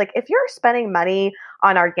do this? Like, if you're spending money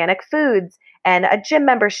on organic foods and a gym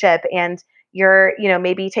membership and you're,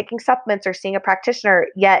 maybe taking supplements or seeing a practitioner,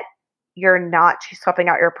 yet you're not swapping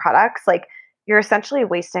out your products, like, you're essentially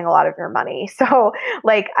wasting a lot of your money. So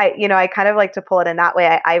like, I kind of like to pull it in that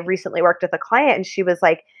way. I recently worked with a client and she was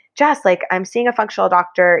like, Jess, like I'm seeing a functional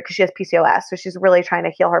doctor because she has PCOS. So she's really trying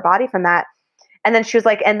to heal her body from that. And then she was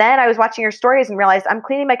like, and then I was watching your stories and realized I'm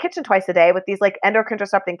cleaning my kitchen twice a day with these like endocrine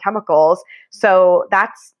disrupting chemicals. So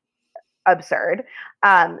that's absurd.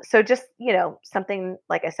 So just, something,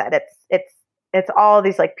 like I said, it's all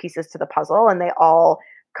these like pieces to the puzzle, and they all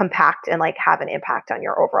compact and like have an impact on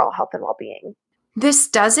your overall health and well-being. This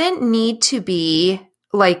doesn't need to be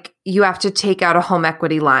like you have to take out a home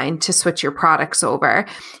equity line to switch your products over.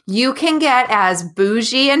 You can get as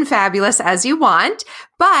bougie and fabulous as you want,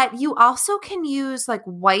 but you also can use like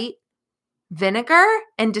white vinegar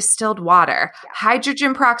and distilled water,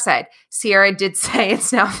 hydrogen peroxide. Sierra did say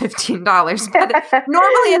it's now $15, but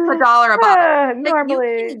normally it's $1 a bottle.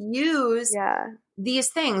 Normally. You can use these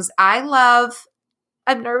things. I'm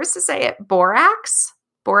nervous to say it,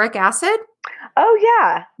 boric acid. Oh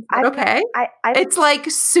yeah. Okay. It's like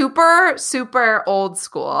super, super old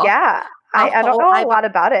school. Yeah. I don't know a lot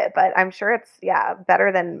about it, but I'm sure it's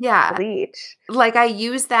better than bleach. Like I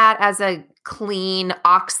use that as a clean,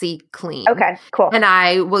 OxyClean. Okay, cool. And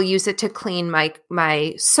I will use it to clean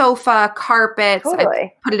my sofa, carpets. Totally.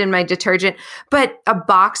 I put it in my detergent. But a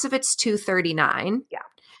box of it's $2.39. Yeah.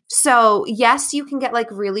 So yes, you can get like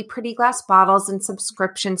really pretty glass bottles and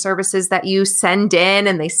subscription services that you send in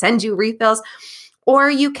and they send you refills.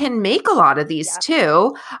 Or you can make a lot of these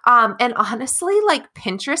too. And honestly, like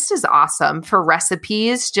Pinterest is awesome for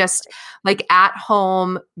recipes, just like at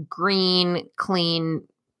home, green, clean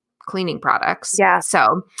cleaning products. Yeah.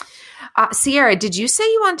 So Sierra, did you say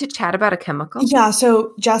you wanted to chat about a chemical? Yeah.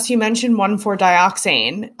 So Jess, you mentioned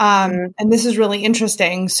 1,4-dioxane. And this is really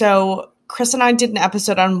interesting. So Chris and I did an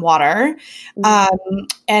episode on water.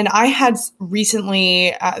 And I had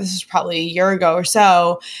recently, this is probably a year ago or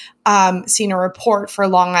so, seen a report for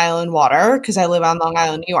Long Island water because I live on Long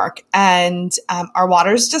Island, New York. And our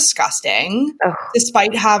water is disgusting.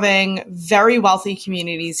 Despite having very wealthy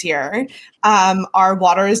communities here, our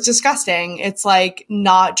water is disgusting. It's like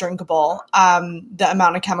not drinkable. The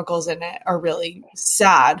amount of chemicals in it are really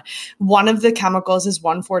sad. One of the chemicals is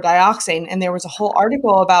 1,4-dioxane. And there was a whole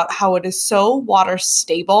article about how it is so water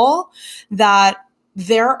stable that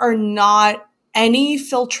there are not any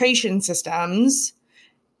filtration systems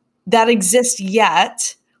that exist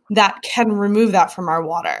yet that can remove that from our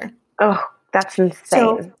water. Oh, that's insane.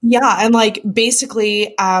 So, yeah. And like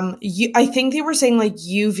basically, I think they were saying like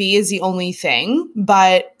UV is the only thing,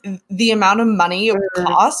 but the amount of money it would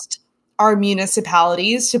cost our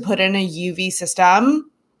municipalities to put in a UV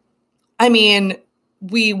system, I mean,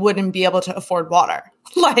 we wouldn't be able to afford water.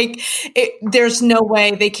 There's no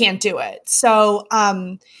way they can't do it. So,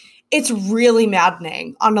 it's really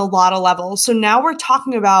maddening on a lot of levels. So now we're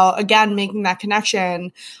talking about, again, making that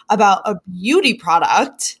connection about a beauty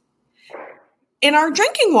product in our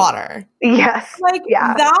drinking water. Yes.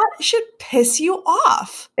 That should piss you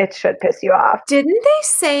off. It should piss you off. Didn't they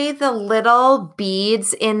say the little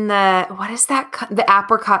beads in what is that? The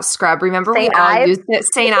apricot scrub. Remember St. we all Ives? used it?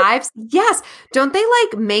 St. Ives? Yes. Don't they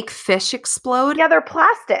like make fish explode? Yeah, they're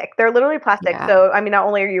plastic. They're literally plastic. Yeah. So, I mean, not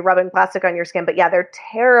only are you rubbing plastic on your skin, but they're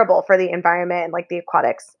terrible for the environment and like the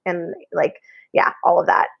aquatics and all of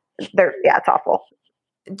that. It's awful.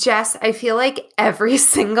 Jess, I feel like every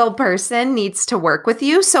single person needs to work with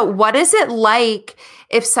you. So what is it like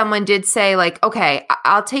if someone did say like, okay,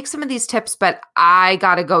 I'll take some of these tips, but I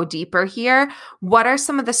got to go deeper here? What are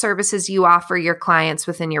some of the services you offer your clients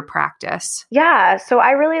within your practice? Yeah. So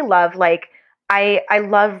I really love I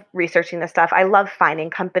love researching this stuff. I love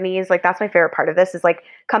finding companies. Like that's my favorite part of this is like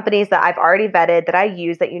companies that I've already vetted that I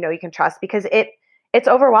use that you can trust because it's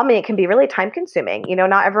overwhelming. It can be really time consuming.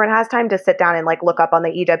 Not everyone has time to sit down and like look up on the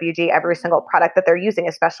EWG every single product that they're using,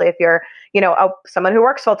 especially if you're, someone who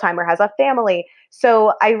works full time or has a family.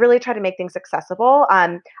 So I really try to make things accessible.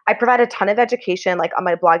 I provide a ton of education like on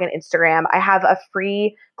my blog and Instagram. I have a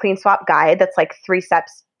free clean swap guide that's like 3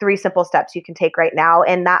 simple steps you can take right now.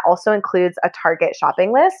 And that also includes a Target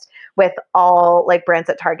shopping list with all like brands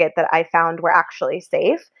at Target that I found were actually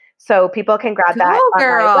safe. So people can grab that on my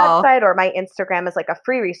website or my Instagram as like a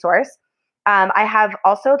free resource. I have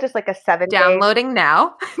also just like a 7-day downloading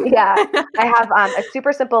now. Yeah. I have a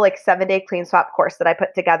super simple like 7-day clean swap course that I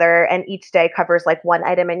put together, and each day covers like one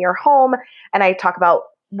item in your home. And I talk about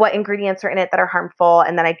what ingredients are in it that are harmful.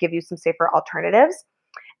 And then I give you some safer alternatives.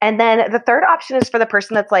 And then the third option is for the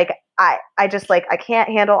person that's like, I just like, I can't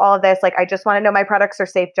handle all of this. Like, I just want to know my products are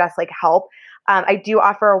safe. Just like help. I do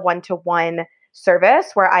offer a 1-to-1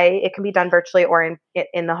 service where it can be done virtually or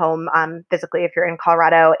in the home physically if you're in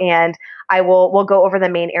Colorado, and we'll go over the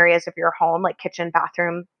main areas of your home like kitchen,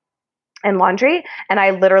 bathroom, and laundry. And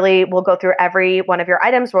I literally will go through every one of your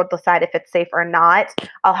items. We'll decide if it's safe or not.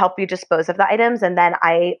 I'll help you dispose of the items. And then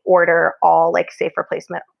I order all like safe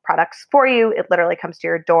replacement products for you. It literally comes to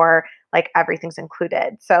your door, like everything's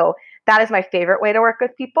included. So that is my favorite way to work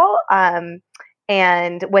with people.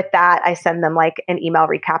 And with that, I send them like an email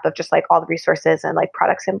recap of just like all the resources and like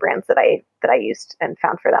products and brands that I used and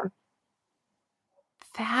found for them.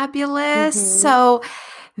 Fabulous. So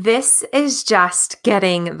this is just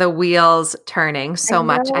getting the wheels turning so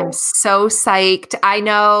much. I'm so psyched. I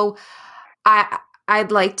know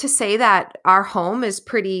I'd like to say that our home is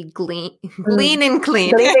pretty lean and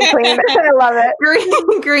clean. Clean and clean. I love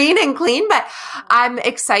it. Green and clean, but I'm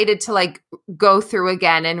excited to like go through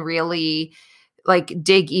again and really like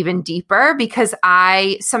dig even deeper, because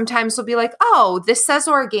I sometimes will be like, oh, this says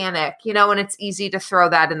organic, and it's easy to throw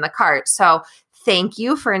that in the cart. So thank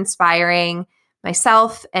you for inspiring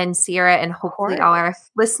myself and Sierra, and hopefully all our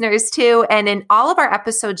listeners too. And in all of our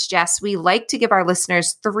episodes, Jess, we like to give our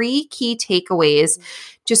listeners 3 key takeaways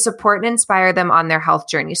to support and inspire them on their health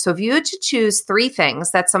journey. So if you had to choose 3 things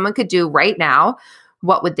that someone could do right now,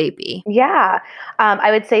 what would they be? Yeah. I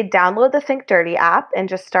would say download the Think Dirty app and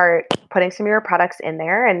just start putting some of your products in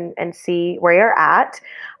there and see where you're at.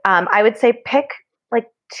 I would say pick like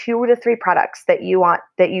 2 to 3 products that you want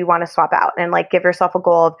to swap out, and like give yourself a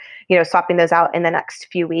goal of, swapping those out in the next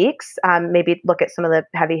few weeks. Maybe look at some of the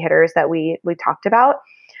heavy hitters that we talked about.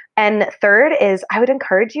 And third is I would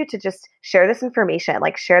encourage you to just share this information,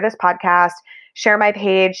 like share this podcast, share my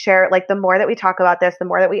page, share like the more that we talk about this, the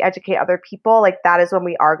more that we educate other people, like that is when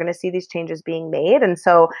we are going to see these changes being made. And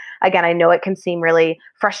so again, I know it can seem really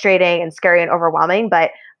frustrating and scary and overwhelming,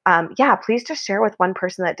 but please just share with one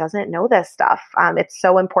person that doesn't know this stuff. It's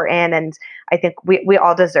so important. And I think we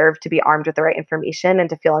all deserve to be armed with the right information and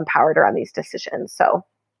to feel empowered around these decisions. So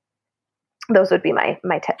those would be my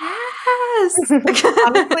tips. Yes. Honestly,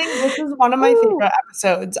 this is one of my favorite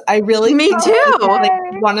episodes. I really Me too. Like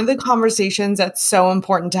one of the conversations that's so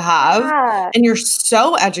important to have. Yeah. And you're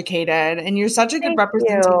so educated and you're such a good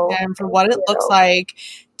representation for what it looks like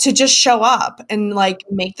to just show up and like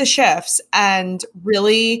make the shifts and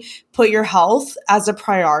really put your health as a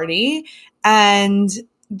priority. And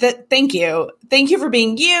thank you. Thank you for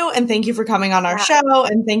being you, and thank you for coming on our show,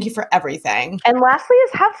 and thank you for everything. And lastly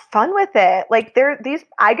is have fun with it. Like I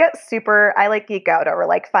like geek out over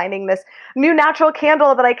like finding this new natural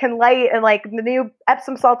candle that I can light and like the new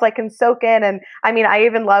Epsom salts I can soak in. And I mean, I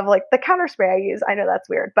even love like the counter spray I use. I know that's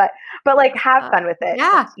weird, but like have fun with it.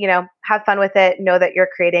 Yeah. Have fun with it. Know that you're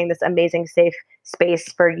creating this amazing, safe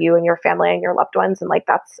space for you and your family and your loved ones. And like,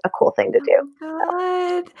 that's a cool thing to do.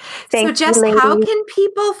 Good. Thank so Jess, you, how can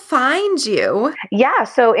people find you? Yeah.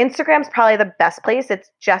 So Instagram's probably the best place. It's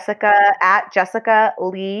Jessica at Jessica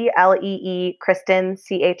Lee, Lee, Christin,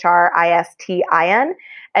 Christin.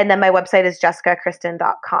 And then my website is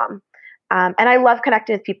jessicachristin.com. And I love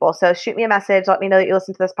connecting with people. So shoot me a message. Let me know that you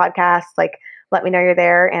listen to this podcast. Like, let me know you're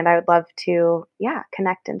there. And I would love to,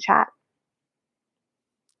 connect and chat.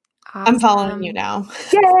 Awesome. I'm following you now.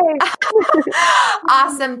 Yay!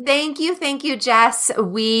 Awesome. Thank you, Jess.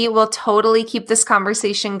 We will totally keep this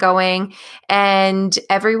conversation going. And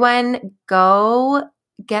everyone, go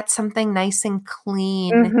get something nice and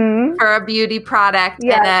clean for a beauty product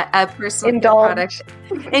and a personal product.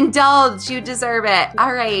 Indulge. You deserve it.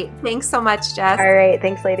 All right. Thanks so much, Jess. All right.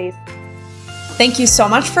 Thanks, ladies. Thank you so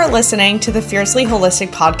much for listening to the Fiercely Holistic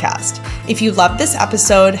podcast. If you loved this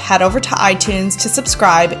episode, head over to iTunes to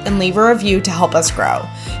subscribe and leave a review to help us grow.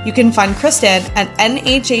 You can find Christin at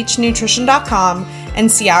nhhnutrition.com and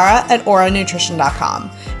Sierra at auranutrition.com.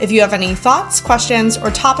 If you have any thoughts, questions, or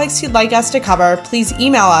topics you'd like us to cover, please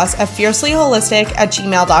email us at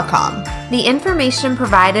fiercelyholistic@gmail.com. The information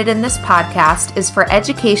provided in this podcast is for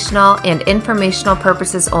educational and informational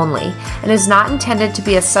purposes only and is not intended to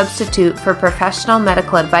be a substitute for professional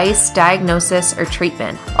medical advice, diagnosis, or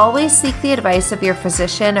treatment. Always seek the advice of your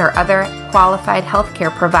physician or other qualified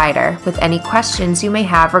healthcare provider with any questions you may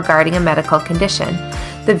have regarding a medical condition.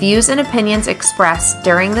 The views and opinions expressed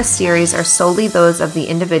during this series are solely those of the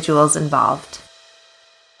individuals involved.